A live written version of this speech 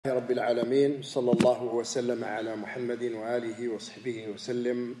رب العالمين صلى الله وسلم على محمد وآله وصحبه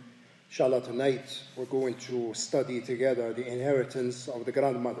وسلم. Inshallah, tonight we're going to study together the inheritance of the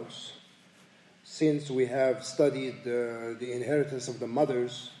grandmothers. Since we have studied the inheritance of the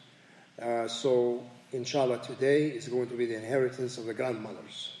mothers, so inshallah today is going to be the inheritance of the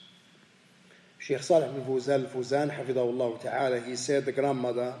grandmothers. Sheikh Salih bin Fawzan, hafidahullah ta'ala, he said the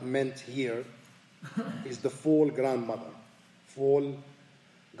grandmother meant here is the full grandmother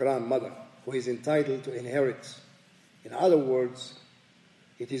who is entitled to inherit. In other words,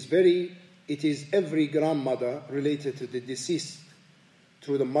 it is every grandmother related to the deceased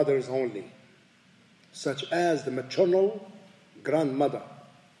through the mothers only, such as the maternal grandmother,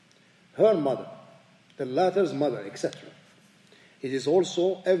 her mother, the latter's mother, etc. It is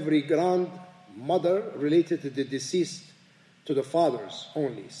also every grandmother related to the deceased to the fathers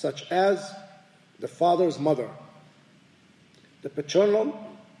only, such as the father's mother, the paternal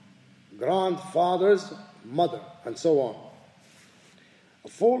grandfather's mother, and so on. A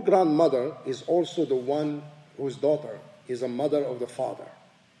full grandmother is also the one whose daughter is a mother of the father,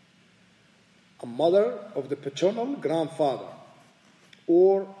 a mother of the paternal grandfather,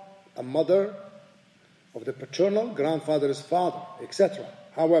 or a mother of the paternal grandfather's father, etc.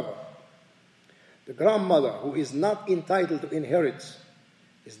 However, the grandmother who is not entitled to inherit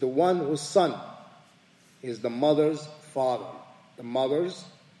is the one whose son is the mother's father,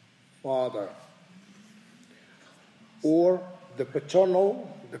 or the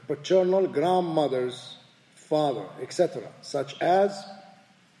paternal grandmother's father, etc., such as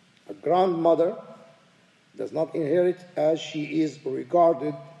a grandmother does not inherit as she is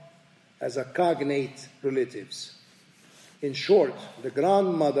regarded as a cognate relatives. In short, the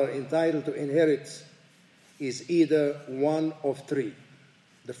grandmother entitled to inherit is either one of three.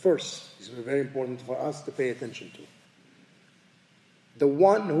 The first is very important for us to pay attention to. The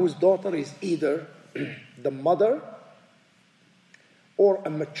one whose daughter is either the mother or a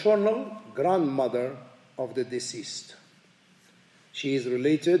maternal grandmother of the deceased. She is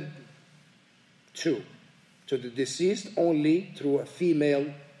related to the deceased only through a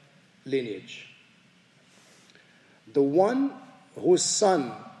female lineage. The one whose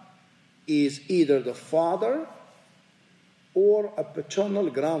son is either the father or a paternal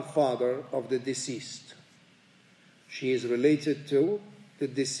grandfather of the deceased. She is related to the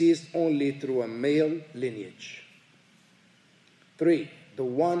deceased only through a male lineage. 3. The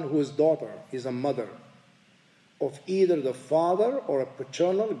one whose daughter is a mother of either the father or a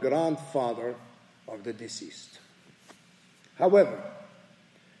paternal grandfather of the deceased. However,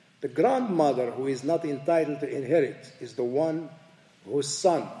 the grandmother who is not entitled to inherit is the one whose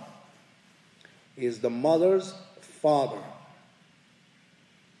son is the mother's father,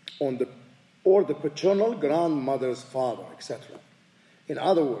 or the paternal grandmother's father, etc. In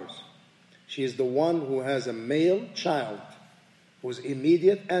other words, she is the one who has a male child whose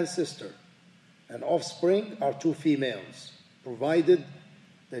immediate ancestor and offspring are two females, provided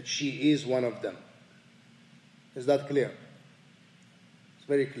that she is one of them. Is that clear? It's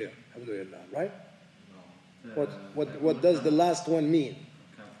very clear, alhamdulillah, right? No. What does the last one mean?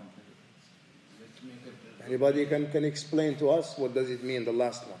 Anybody can explain to us what does it mean, the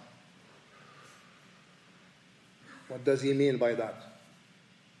last one? What does he mean by that?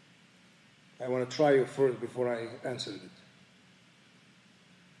 I want to try you first before I answer it.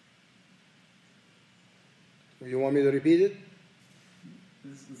 You want me to repeat it?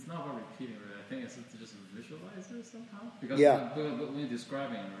 It's not about repeating, right? I think it's just visualize it somehow. Because when you're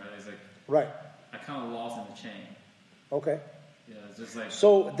describing it, right, it's like right. I kind of lost in the chain. Okay. Yeah, it's just like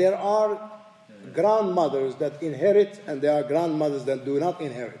so there are grandmothers that inherit, and there are grandmothers that do not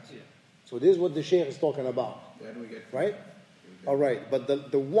inherit. Yeah. So this is what the Sheikh is talking about. Right? All right. But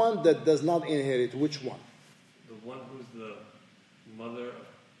the one that does not inherit, which one? The one who's the mother of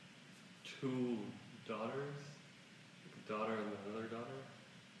two daughters, a daughter and another daughter,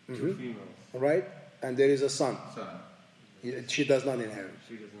 two females. All right. And there is a son. She does not inherit.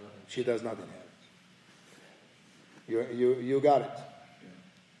 She does not inherit. You got it.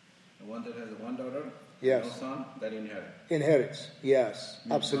 The one that has one daughter, yes, no son, that inherits. Yes,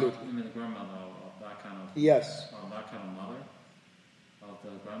 absolutely. You mean the grandmother of that kind of? Yes. That kind of mother, of the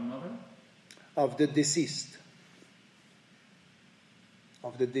grandmother, of the deceased.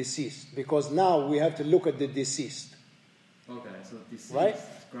 Of the deceased, because now we have to look at the deceased. Okay, so the deceased right?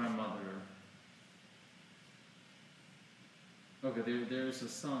 grandmother. Okay, there is a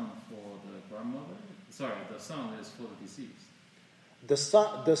son for the grandmother. Sorry, the son is for the deceased.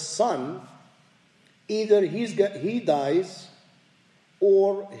 The son, either he dies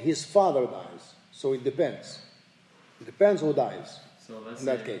or his father dies. So it depends. It depends who dies. So So let's in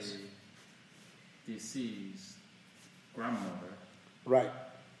say that case. deceased grandmother, Right.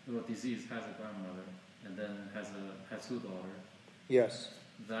 well, deceased has a grandmother and then has two daughters. Yes.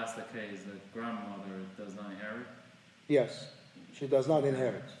 That's the case. The grandmother does not inherit. Yes. She does not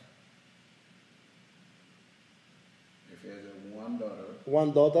inherit. If he has one daughter,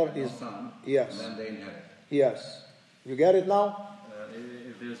 One daughter and is. no son, Yes. then they inherit. Yes. You get it now?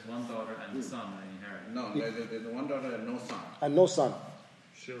 If there's one daughter and a son, they inherit. No, there's one daughter and no son. And no son.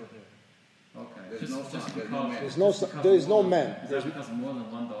 She'll inherit. Okay. There's no son, there's no man. There's no son. There is no man. Is that because of more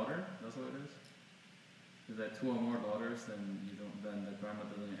than one daughter? That's what it is. Is that two or more daughters? Then then the grandma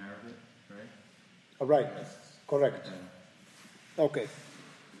doesn't inherit it, right? Right. Yes. Correct. Okay. Okay.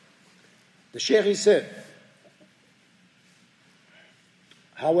 The Shaykh he said,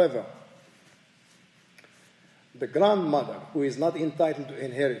 however, the grandmother who is not entitled to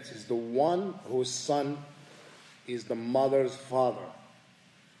inherit is the one whose son is the mother's father.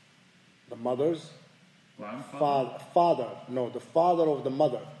 The mother's Grandfather father. No, the father of the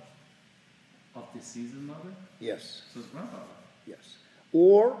mother. of the seasoned mother. Yes. So it's grandfather. Yes.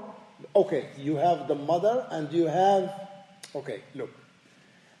 Or, okay, you have the mother and you have, okay, look,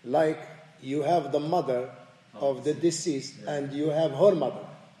 like you have the mother of the deceased and you have her mother.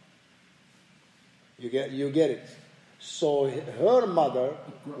 You get it. So her mother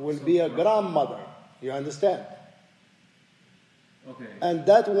will be a grandmother. You understand? Okay. And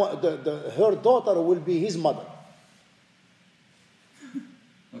that one, her daughter will be his mother.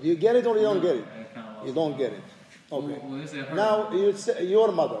 Do you get it or you don't get it? I kinda lost You don't it. get it. Okay. Well, you say her. Now you say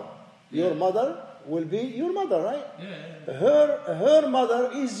your mother. Your Yeah. mother will be your mother, right? Yeah. Her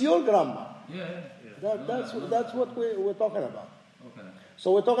mother is your grandma. Yeah. That's what we're talking about. Okay.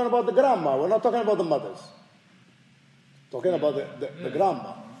 So we're talking about the grandma. We're not talking about the mothers. Talking about the Yeah.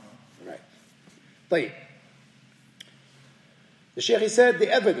 grandma. Right. طيب. The Shaykh said the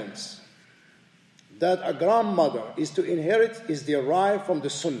evidence that a grandmother is to inherit is derived from the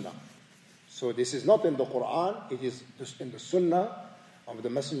Sunnah. So this is not in the Quran, it is in the Sunnah of the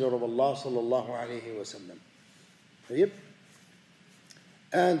Messenger of Allah sallallahu alayhi wa sallam. طيب.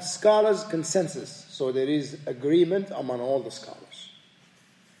 And scholars' consensus. So there is agreement among all the scholars.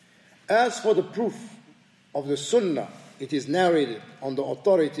 As for the proof of the Sunnah, it is narrated on the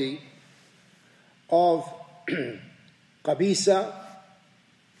authority of Qabisa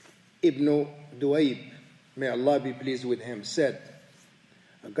ibn Duayb, may Allah be pleased with him, said,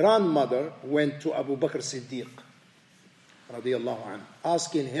 a grandmother went to Abu Bakr Siddiq, radiyallahu anhu,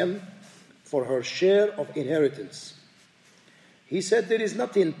 asking him for her share of inheritance. He said, there is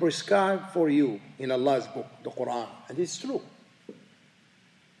nothing prescribed for you in Allah's book, the Quran. And it's true.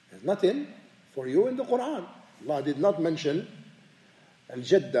 There's nothing for you in the Quran. Allah did not mention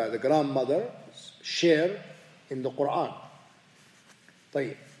al-jadda, the grandmother's share in the Quran.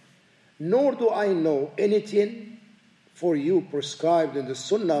 طيب. Nor do I know anything for you prescribed in the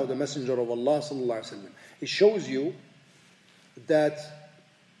Sunnah of the Messenger of Allah sallallahu alaihi wasallam. It shows you that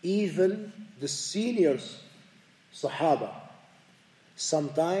even the seniors, Sahaba,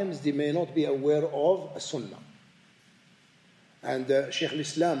 sometimes they may not be aware of a Sunnah. And Shaykh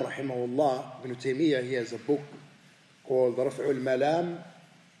al-Islam rahimahullah, Ibn Taymiyyah, he has a book called رفع الملام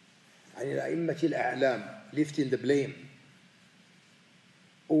عن الأئمة الأعلام, lifting the blame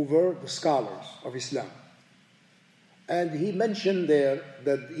over the scholars of Islam. And he mentioned there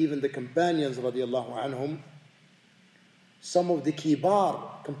that even the companions radiallahu anhum, some of the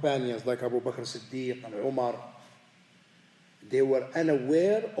kibar companions like Abu Bakr Siddiq and Umar, they were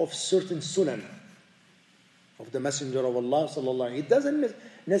unaware of certain sunan of the Messenger of Allah sallallahu alaihi wasallam. It doesn't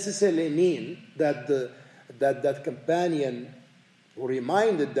necessarily mean that that companion who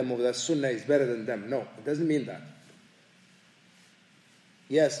reminded them of that sunnah is better than them. No, it doesn't mean that.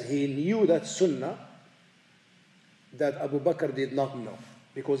 Yes, he knew that sunnah that Abu Bakr did not know,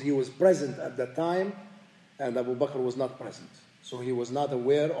 because he was present at that time and Abu Bakr was not present. So he was not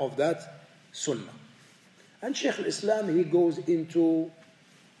aware of that sunnah. And Shaykh al-Islam, he goes into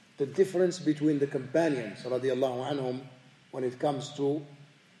the difference between the companions radiallahu anhum when it comes to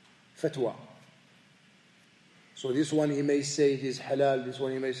fatwa. So this one he may say it is halal, this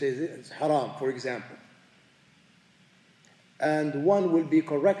one he may say it is haram, for example. And one will be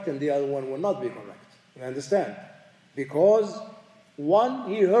correct and the other one will not be correct. You understand? Because one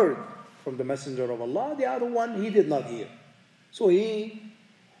he heard from the Messenger of Allah, the other one he did not hear. So he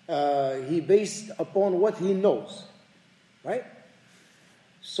based upon what he knows. Right?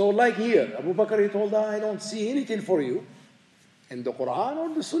 So like here, Abu Bakr, he told her, I don't see anything for you in the Quran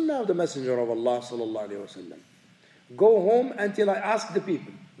or the Sunnah of the Messenger of Allah sallallahu alaihi wasallam. Go home until I ask the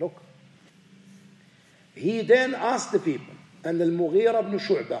people. Look. He then asked the people. And Al-Mughira ibn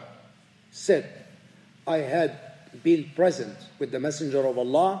Shu'bah said, I had been present with the Messenger of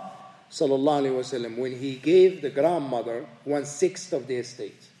Allah sallallahu alaihi wasallam when he gave the grandmother 1/6 of the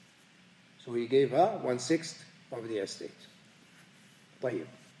estate. So he gave her 1/6 of the estate. طيب.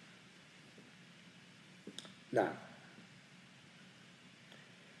 Now,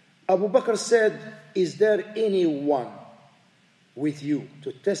 Abu Bakr said, is there anyone with you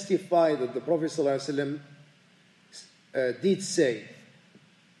to testify that the Prophet ﷺ did say,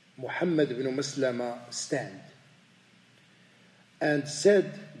 Muhammad ibn Maslama stand? And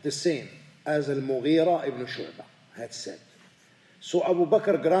said the same as Al-Mughira ibn Shu'bah had said. So Abu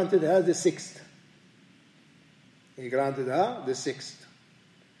Bakr granted her the 6th. He granted her the 6th.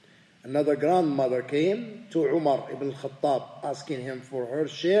 Another grandmother came to Umar ibn al-Khattab asking him for her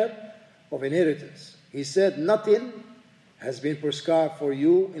share of inheritance. He said, nothing has been prescribed for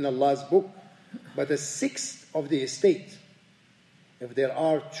you in Allah's book but 1/6 of the estate. If there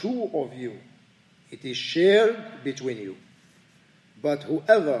are 2 of you, it is shared between you. But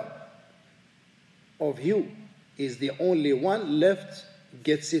whoever of you is the only one left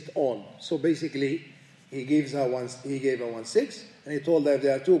gets it all. So basically, he gave her 1/6, and he told her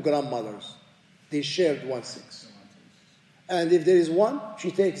there are 2 grandmothers. They shared 1/6. And if there is one,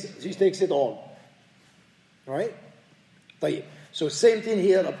 she takes it all. Right? طيب. So same thing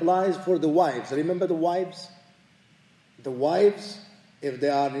here applies for the wives. Remember the wives? The wives, if they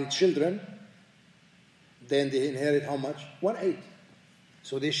are any children, then they inherit how much? 1/8.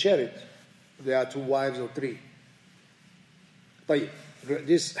 So they share it. There are 2 wives or 3. طيب.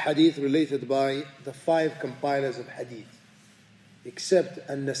 This hadith related by the 5 compilers of hadith, except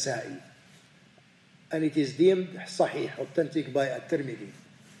An-Nasa'i. And it is deemed sahih, authentic by At-Tirmidhi.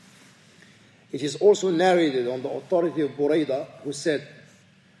 It is also narrated on the authority of Buraidah, who said,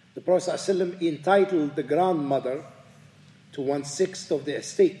 the Prophet ﷺ entitled the grandmother to 1/6 of the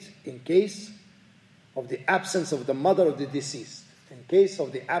estate in case of the absence of the mother of the deceased. In case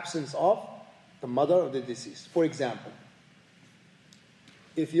of the absence of the mother of the deceased. For example,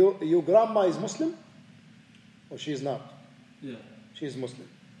 if your grandma is Muslim, or she is not? Yeah. She is Muslim.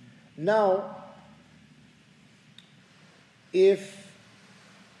 Now, if,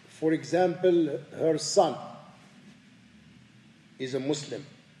 for example, her son is a Muslim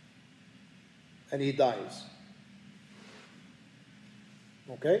and he dies,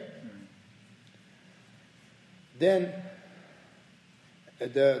 okay? Then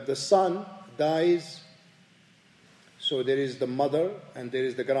the son dies, so there is the mother and there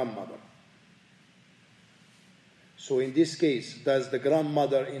is the grandmother. So in this case, does the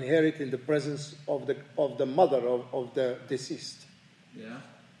grandmother inherit in the presence of the mother of the deceased? Yeah.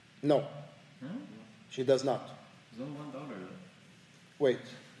 No, Huh? she does not. There's only 1 daughter though. Wait.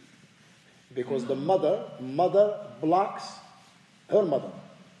 Because the mother blocks her mother.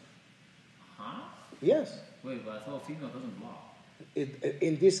 Huh? Yes. Wait, but I thought a female doesn't block.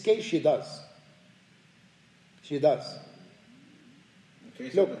 In this case, she does. She does. In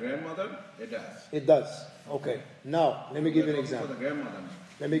case Look. of the grandmother, it does. It does. Okay. Now, let me give you an For example. the grandmother now.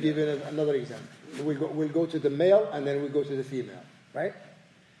 Let me give you another example. We'll go to the male and then we'll go to the female. Right?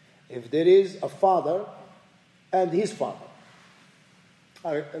 If there is a father and his father.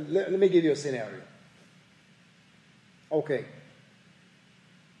 All right, let me give you a scenario. Okay.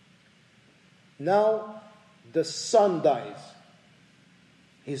 Now, the son dies.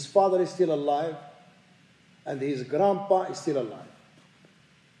 His father is still alive and his grandpa is still alive.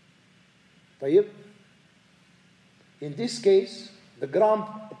 طيب? In this case, the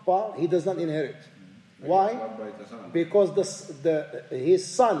grandpa, he does not inherit. Why? Blocked by the son. Because his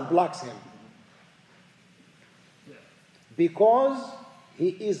son blocks him. Because he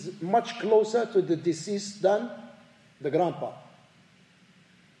is much closer to the deceased than the grandpa.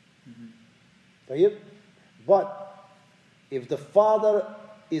 طيب? But if the father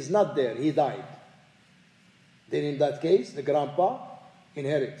is not there, he died, then in that case, the grandpa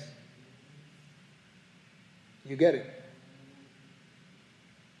inherits. You get it?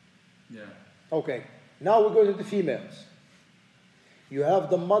 Yeah. Okay. Now we go to the females. You have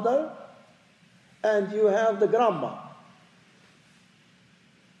the mother and you have the grandma.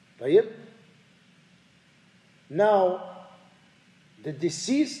 طيب? Now, the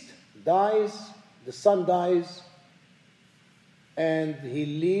deceased dies, the son dies, and he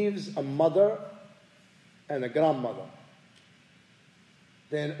leaves a mother and a grandmother.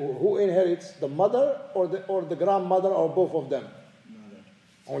 Then who inherits, the mother or the grandmother, or both of them? Mother.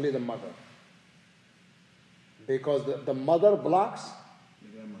 Only the mother. Because the mother blocks The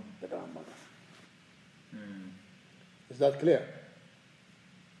grandmother. the grandmother. Hmm. Is that clear?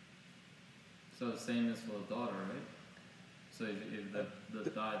 So the same is for the daughter, right? So if the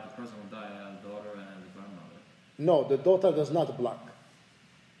person who died had a daughter and had a grandmother. No, the daughter does not block.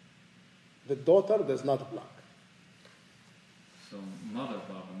 The daughter does not block. So mother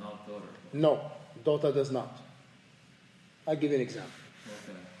block, but not daughter block. No, daughter does not. I'll give you an example.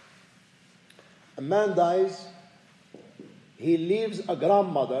 Okay. A man dies, he leaves a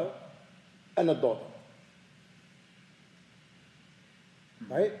grandmother and a daughter.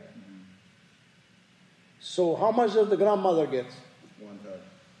 Right? So how much does the grandmother get? 1/3.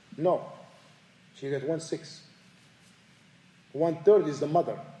 No. She gets 1/6. 1/3 is the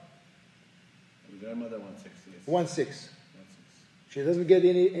mother. The grandmother 1/6. Yes. 1/6. 1/6. She doesn't get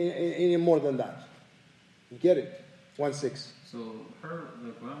any more than that. You get it? 1/6. So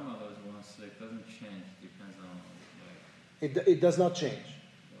the grandmother's 1/6 doesn't change. Depends on like. It does not change.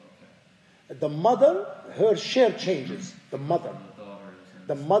 Okay. The mother, her share changes. The mother. And the daughters and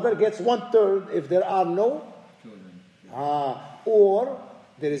The mother gets 1/3 if there are no, children. or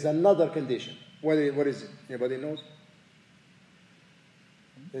there is another condition. What is it? Anybody knows?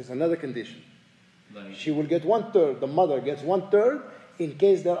 There's another condition. Like She will get 1/3. The mother gets 1/3 in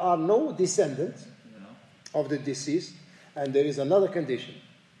case there are no descendants of the deceased, and there is another condition.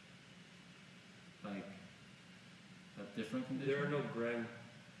 like a different condition. There are no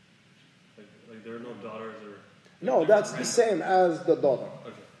like there are no daughters or. No, that's the same as the daughter.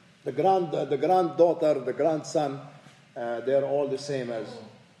 Okay. The granddaughter, the grandson, they're all the same as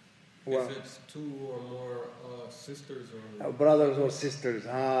well, If it's two or more sisters or brothers or sisters.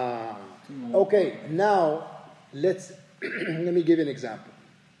 Two more. Okay, now let me give you an example.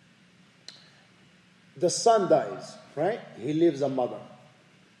 The son dies, right? He leaves a mother.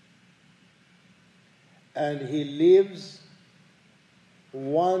 And he leaves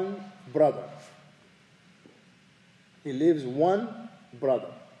one brother. He leaves one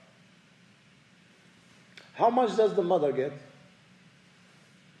brother. How much does the mother get?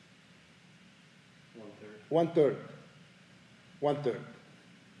 1/3. 1/3. 1/3.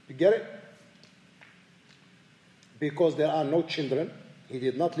 You get it? Because there are no children. He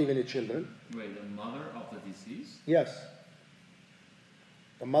did not leave any children. Wait, the mother of the deceased? Yes.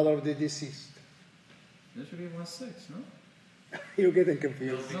 The mother of the deceased. There should be 1/6, no? You're getting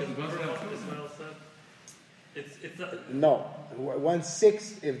confused. Because No, remember because how they're Ismail said? It's a, No.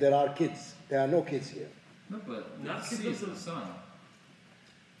 1/6 if there are kids. There are no kids here. No, but the Not kids deceased, of the son.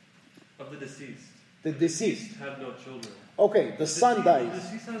 of the deceased. The deceased. Have no children. Okay, the son The dies.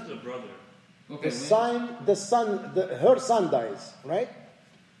 deceased has a brother. Okay, Her son dies, right?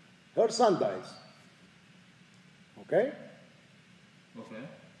 Her son dies. Okay? Okay.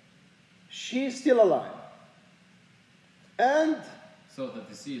 She's still alive. And So the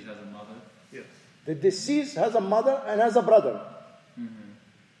deceased has a mother. Yes. the deceased has a mother and has a brother.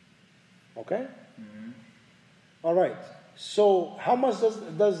 Okay? All right. So how much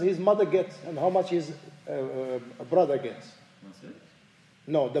does his mother get and how much his brother gets? 1/6?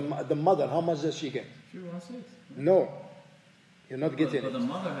 No, the mother, how much does she get? Sure, 1/6. No. You're not getting But the it.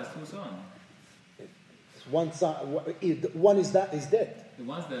 mother has two sons. One son, one is dead. The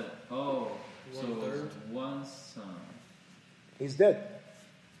ones that, so 1/3. one son. He's dead.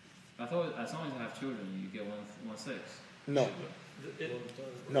 I thought as long as you have children, you get 1/6. No.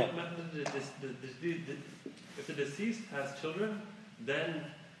 No. If the deceased has children, then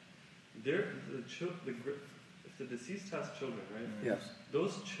if the deceased has children, right? Yes.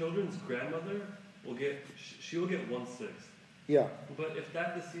 Those children's grandmother she will get 1/6. Yeah. But if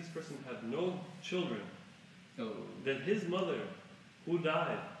that deceased person had no children, So, then his mother, who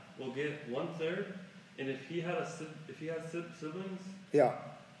died, will get 1/3. And if he had siblings, Yeah.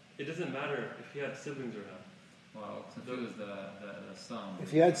 it doesn't matter if he had siblings or not. well, confuse the son.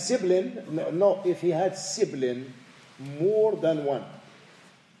 If he had if he had sibling more than one,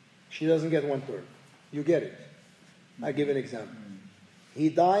 she doesn't get 1/3. You get it? I give an example. He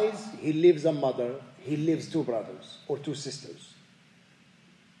dies, he leaves a mother, he leaves two brothers or two sisters.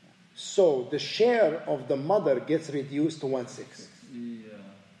 So the share of the mother gets reduced to 1/6 Yeah.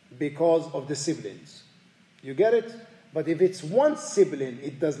 because of the siblings. You get it? But if it's one sibling,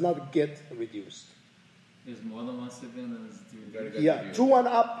 it does not get reduced. There's more than one sibling, then it's Gotta three. get Yeah, you. 2 and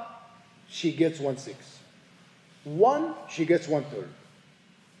up, she gets 1/6. 1, she gets 1/3.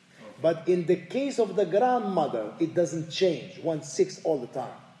 But in the case of the grandmother, it doesn't change 1/6 all the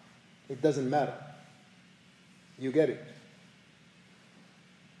time. It doesn't matter. You get it?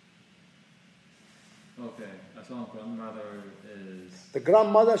 Okay, as long as grandmother is. The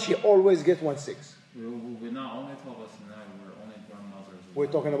grandmother, she always gets 1/6. We're not only talking about scenario where only grandmothers.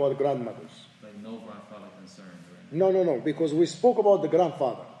 We're talking about grandmothers. Like no grandfather concerned, right? No, because we spoke about the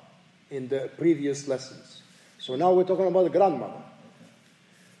grandfather in the previous lessons. So now we're talking about the grandmother.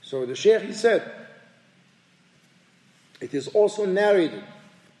 So the Shaykh, he said, it is also narrated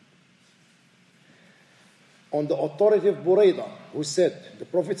on the authority of Buraidah, who said, the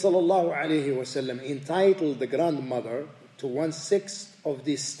Prophet ﷺ entitled the grandmother to 1/6 of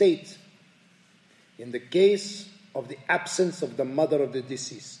the estate in the case of the absence of the mother of the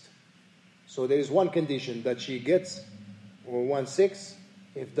deceased. So there is one condition, that she gets 1/6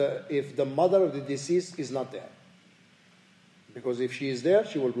 if the mother of the deceased is not there. Because if she is there,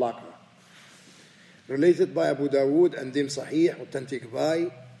 she will block her. Related by Abu Dawood and Dim Sahih, authentic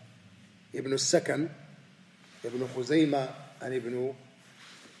by Ibn Sakan, Ibn Khuzayma, and Ibn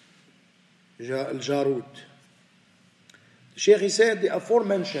al-Jarud. The Shaykh, he said, the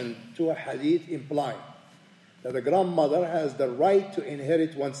aforementioned two hadith imply that the grandmother has the right to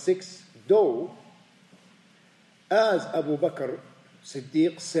inherit 1/6, though, as Abu Bakr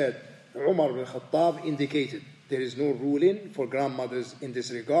Siddiq said, Umar bin Khattab indicated, there is no ruling for grandmothers in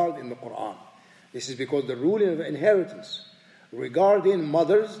this regard in the Quran. This is because the ruling of inheritance regarding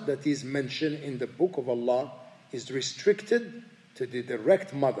mothers that is mentioned in the Book of Allah is restricted to the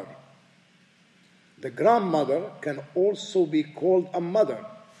direct mother. The grandmother can also be called a mother,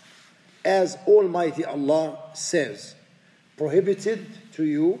 as Almighty Allah says, prohibited to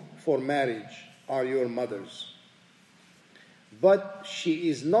you for marriage are your mothers. But she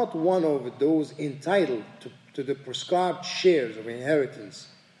is not one of those entitled to the prescribed shares of inheritance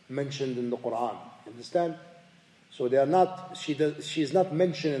mentioned in the Quran. Understand? So they are not. She is not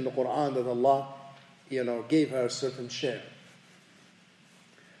mentioned in the Quran that Allah, gave her a certain share.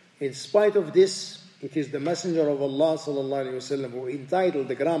 In spite of this, it is the Messenger of Allah sallallahu alaihi wasallam who entitled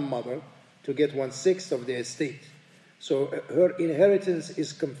the grandmother to get 1/6 of the estate. So her inheritance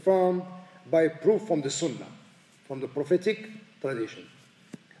is confirmed by proof from the Sunnah, from the prophetic tradition.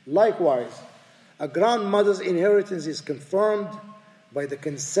 Likewise, a grandmother's inheritance is confirmed by the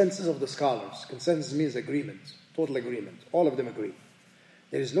consensus of the scholars. Consensus means agreement, total agreement. All of them agree.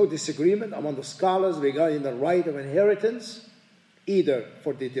 There is no disagreement among the scholars regarding the right of inheritance, either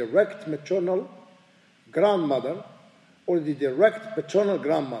for the direct maternal grandmother or the direct paternal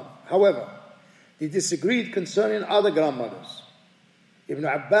grandmother. However, they disagreed concerning other grandmothers. Ibn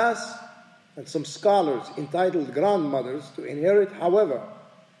Abbas and some scholars entitled grandmothers to inherit, however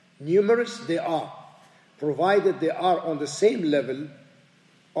numerous they are, provided they are on the same level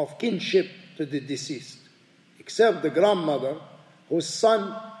of kinship to the deceased, except the grandmother whose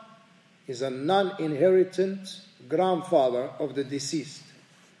son is a non-inheritant grandfather of the deceased,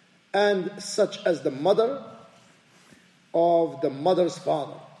 and such as the mother of the mother's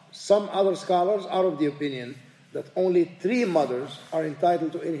father. Some other scholars are of the opinion that only 3 mothers are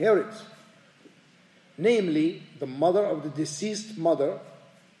entitled to inherit, namely the mother of the deceased mother,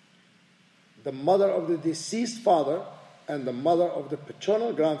 the mother of the deceased father, and the mother of the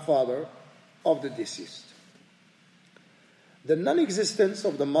paternal grandfather of the deceased. The non-existence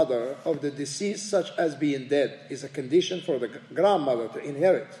of the mother of the deceased, such as being dead, is a condition for the grandmother to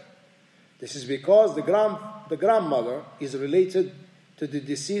inherit. This is because the grandmother is related to the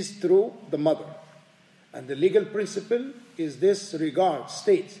deceased through the mother. And the legal principle is this regard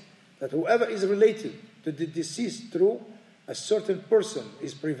states that whoever is related to the deceased through a certain person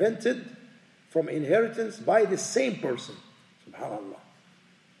is prevented from inheritance by the same person, subhanallah,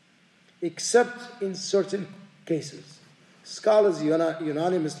 except in certain cases. Scholars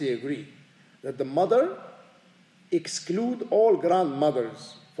unanimously agree that the mother exclude all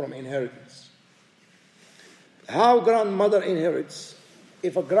grandmothers from inheritance. How grandmother inherits?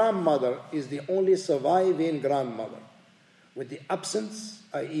 If a grandmother is the only surviving grandmother, with the absence,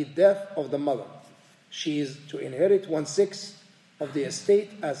 i.e. death of the mother, she is to inherit 1/6 of the estate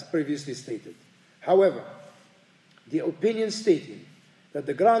as previously stated. However, the opinion stating that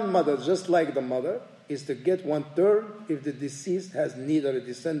the grandmother, just like the mother, is to get 1/3 if the deceased has neither a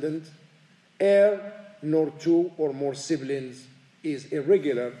descendant, heir, nor 2 or more siblings, is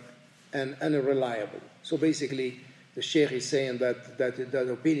irregular and unreliable. So basically, the Shaykh is saying that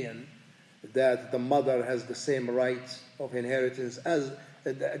opinion that the mother has the same right of inheritance as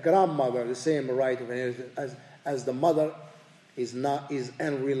the grandmother, the same right of inheritance as the mother, is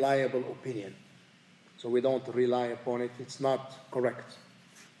unreliable opinion. So we don't rely upon it. It's not correct.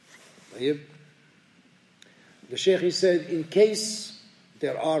 The Shaykh, he said, in case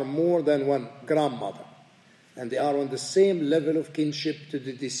there are more than one grandmother and they are on the same level of kinship to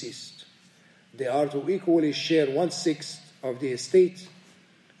the deceased, they are to equally share 1/6 of the estate,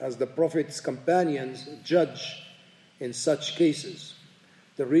 as the Prophet's companions judge in such cases.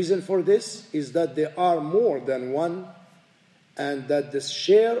 The reason for this is that there are more than one, and that the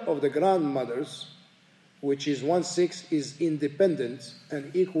share of the grandmothers which is 1/6, is independent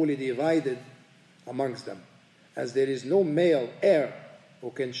and equally divided amongst them, as there is no male heir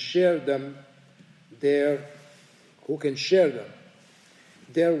who can share them. Their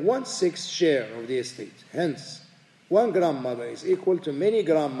 1/6 share of the estate. Hence, one grandmother is equal to many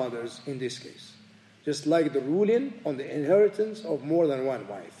grandmothers in this case, just like the ruling on the inheritance of more than one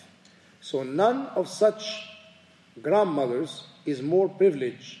wife. So none of such grandmothers is more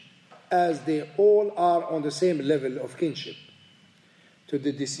privileged, as they all are on the same level of kinship to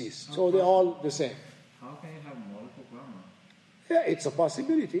the deceased. So they're all the same. How can you have multiple grandmas? Yeah, it's a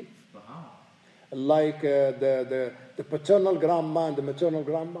possibility. But how? Like the paternal grandma and the maternal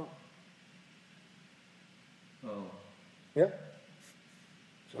grandma. Oh. Yeah.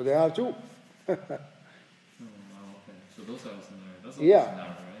 So there are two. Oh, wow, okay. So those are the scenario. That's a Yeah.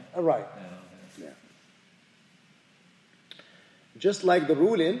 scenario, right? Right. Yeah, okay. Yeah. Just like the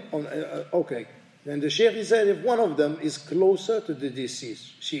ruling on, okay. Then the Shaykh, he said, if one of them is closer to the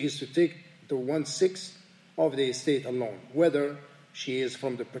deceased, she is to take the 1/6 of the estate alone, whether she is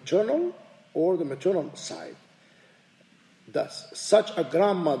from the paternal or the maternal side. Thus, such a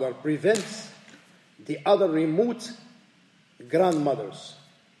grandmother prevents the other remote grandmothers.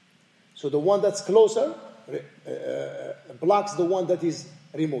 So the one that's closer blocks the one that is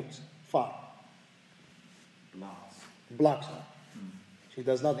remote, far. Blocks her. She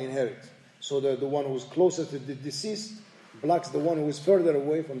does not inherit. So the one who is closer to the deceased blocks the one who is further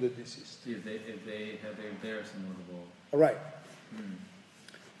away from the deceased. See, if they have their heirs notable. Right.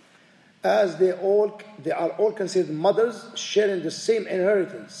 As they are all considered mothers sharing the same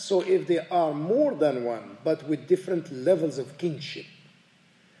inheritance. So if they are more than one, but with different levels of kinship,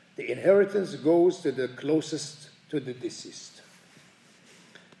 the inheritance goes to the closest to the deceased.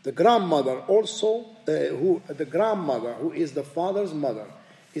 The grandmother also, who is the father's mother,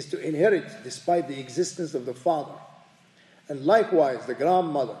 is to inherit despite the existence of the father. And likewise, the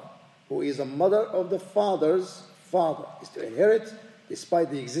grandmother, who is a mother of the father's father, is to inherit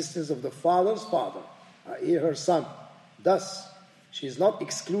despite the existence of the father's father, i.e. her son. Thus, she is not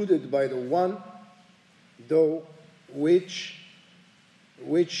excluded by the one, though, which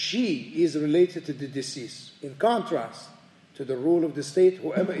she is related to the deceased. In contrast to the rule of the state,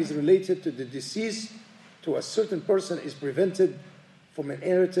 whoever is related to the deceased to a certain person is prevented from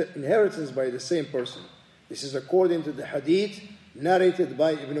inheritance by the same person. This is according to the hadith narrated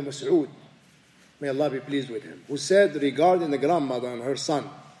by Ibn Mas'ud, may Allah be pleased with him, who said regarding the grandmother and her son,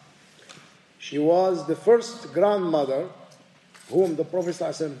 she was the first grandmother whom the Prophet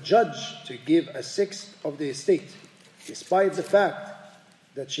ﷺ judged to give 1/6 of the estate, despite the fact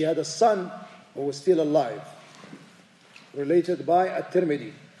that she had a son who was still alive, related by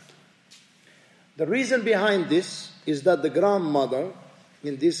At-Tirmidhi. The reason behind this is that the grandmother,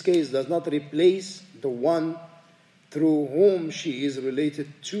 in this case, does not replace the one through whom she is related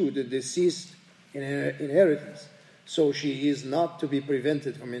to the deceased in her inheritance. So she is not to be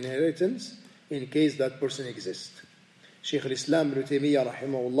prevented from inheritance in case that person exists. Shaykh al-Islam Ibn Taymiyyah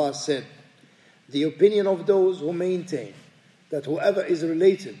rahimahullah said, the opinion of those who maintain that whoever is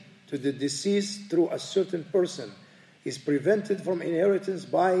related to the deceased through a certain person is prevented from inheritance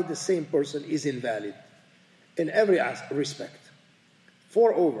by the same person is invalid in every respect.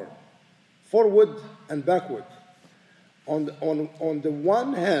 Moreover, forward and backward. On the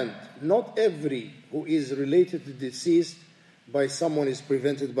one hand, not every who is related to the deceased by someone is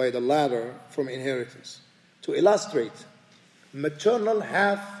prevented by the latter from inheritance. To illustrate, maternal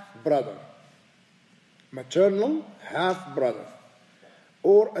half-brother,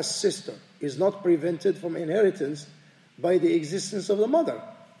 or a sister is not prevented from inheritance by the existence of the mother,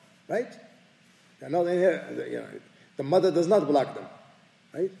 right? They're not the mother does not block them,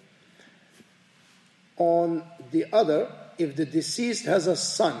 right? On the other, if the deceased has a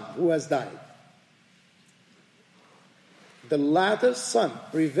son who has died, the latter's son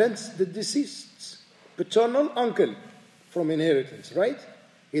prevents the deceased's paternal uncle from inheritance, right?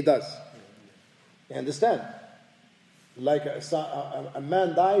 He does. You understand? Like a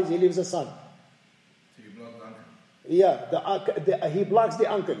man dies, he leaves a son. So you block the uncle? Yeah, he blocks the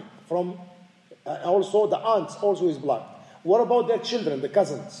uncle from, also the aunts also is blocked. What about their children, the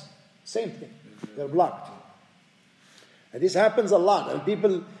cousins? Same thing. They're blocked. And this happens a lot. And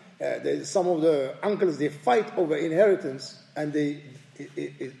people, some of the uncles, they fight over inheritance, and they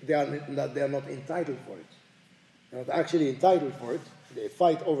are not entitled for it. They're not actually entitled for it. They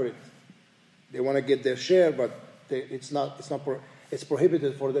fight over it. They want to get their share, but it's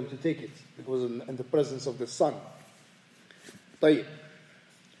prohibited for them to take it because in the presence of the son. طيب.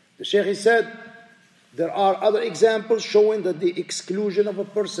 The Shaykh, he said, there are other examples showing that the exclusion of a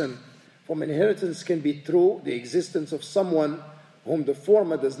person from inheritance can be through the existence of someone whom the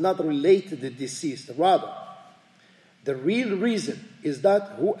former does not relate to the deceased. Rather, the real reason is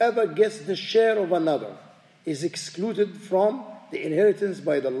that whoever gets the share of another is excluded from the inheritance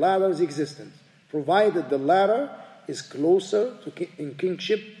by the latter's existence, provided the latter is closer in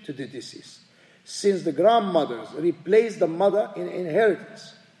kingship to the deceased. Since the grandmothers replace the mother in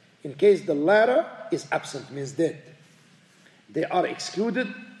inheritance, in case the latter is absent, means dead, they are excluded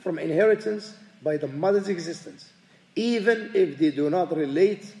from inheritance by the mother's existence, even if they do not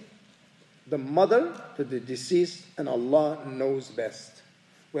relate the mother to the deceased, and Allah knows best.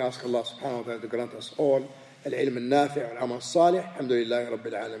 We ask Allah subhanahu wa ta'ala to grant us all العلم النافع والعمل الصالح. الحمد لله رب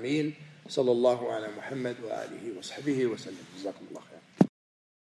العالمين. صلى الله على محمد وآله وصحبه وسلم. جزاكم الله خيرا.